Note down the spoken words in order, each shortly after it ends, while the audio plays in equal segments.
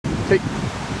Hey.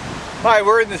 Hi,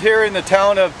 we're here in the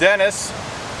town of Dennis,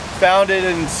 founded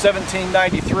in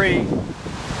 1793,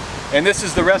 and this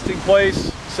is the resting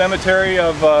place cemetery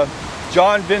of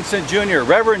John Vincent Jr.,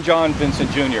 Reverend John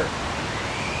Vincent Jr.,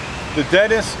 the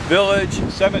Dennis Village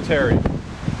Cemetery.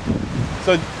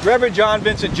 So Reverend John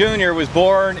Vincent Jr. was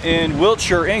born in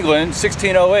Wiltshire, England,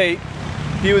 1608.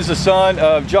 He was the son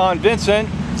of John Vincent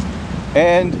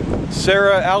and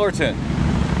Sarah Allerton.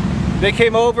 They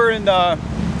came over in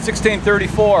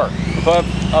 1634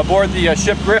 aboard the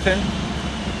ship Griffin,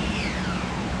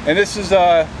 and this is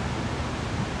they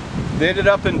ended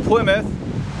up in Plymouth,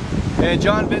 and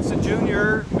John Vincent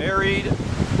Jr. married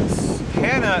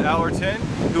Hannah Allerton,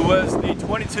 who was the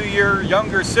 22-year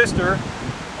younger sister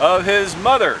of his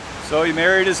mother. So he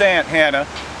married his aunt Hannah.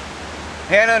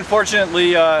 Hannah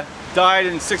unfortunately died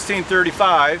in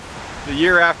 1635, the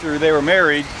year after they were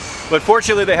married, but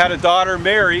fortunately they had a daughter,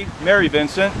 Mary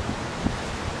Vincent.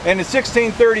 And in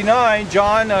 1639,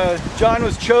 John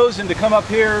was chosen to come up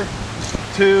here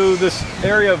to this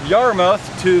area of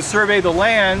Yarmouth to survey the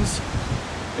lands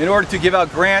in order to give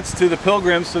out grants to the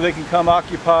pilgrims so they can come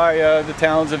occupy the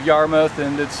towns of Yarmouth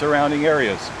and its surrounding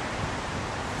areas.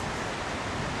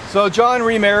 So John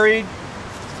remarried,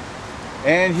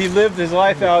 and he lived his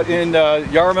life out in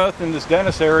Yarmouth in this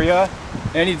Dennis area,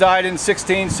 and he died in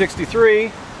 1663,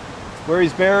 where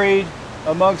he's buried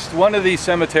amongst one of these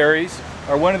cemeteries,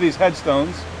 or one of these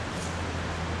headstones.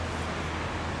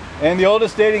 And the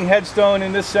oldest dating headstone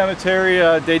in this cemetery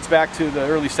dates back to the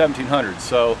early 1700s.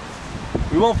 So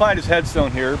we won't find his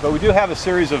headstone here, but we do have a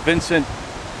series of Vincent,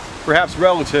 perhaps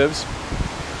relatives,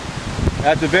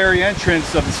 at the very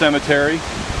entrance of the cemetery.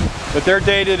 But they're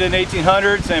dated in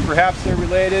 1800s, and perhaps they're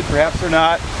related, perhaps they're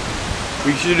not.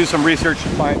 We should do some research to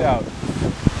find out.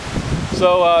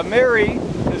 So Mary,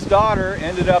 his daughter,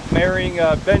 ended up marrying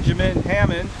Benjamin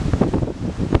Hammond,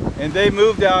 and they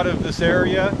moved out of this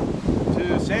area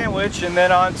to Sandwich and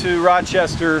then on to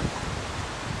Rochester,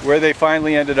 where they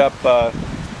finally ended up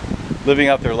living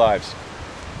out their lives.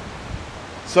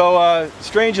 So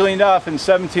strangely enough, in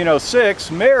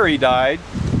 1706, Mary died,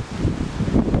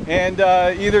 and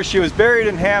either she was buried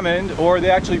in Hammond or they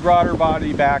actually brought her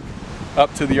body back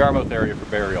up to the Yarmouth area for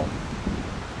burial.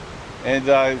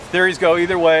 And theories go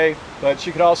either way, but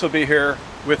she could also be here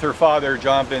with her father,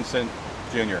 John Vincent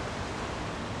Jr.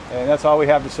 And that's all we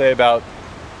have to say about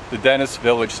the Dennis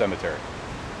Village Cemetery.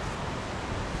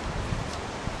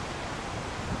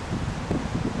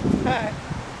 Hi.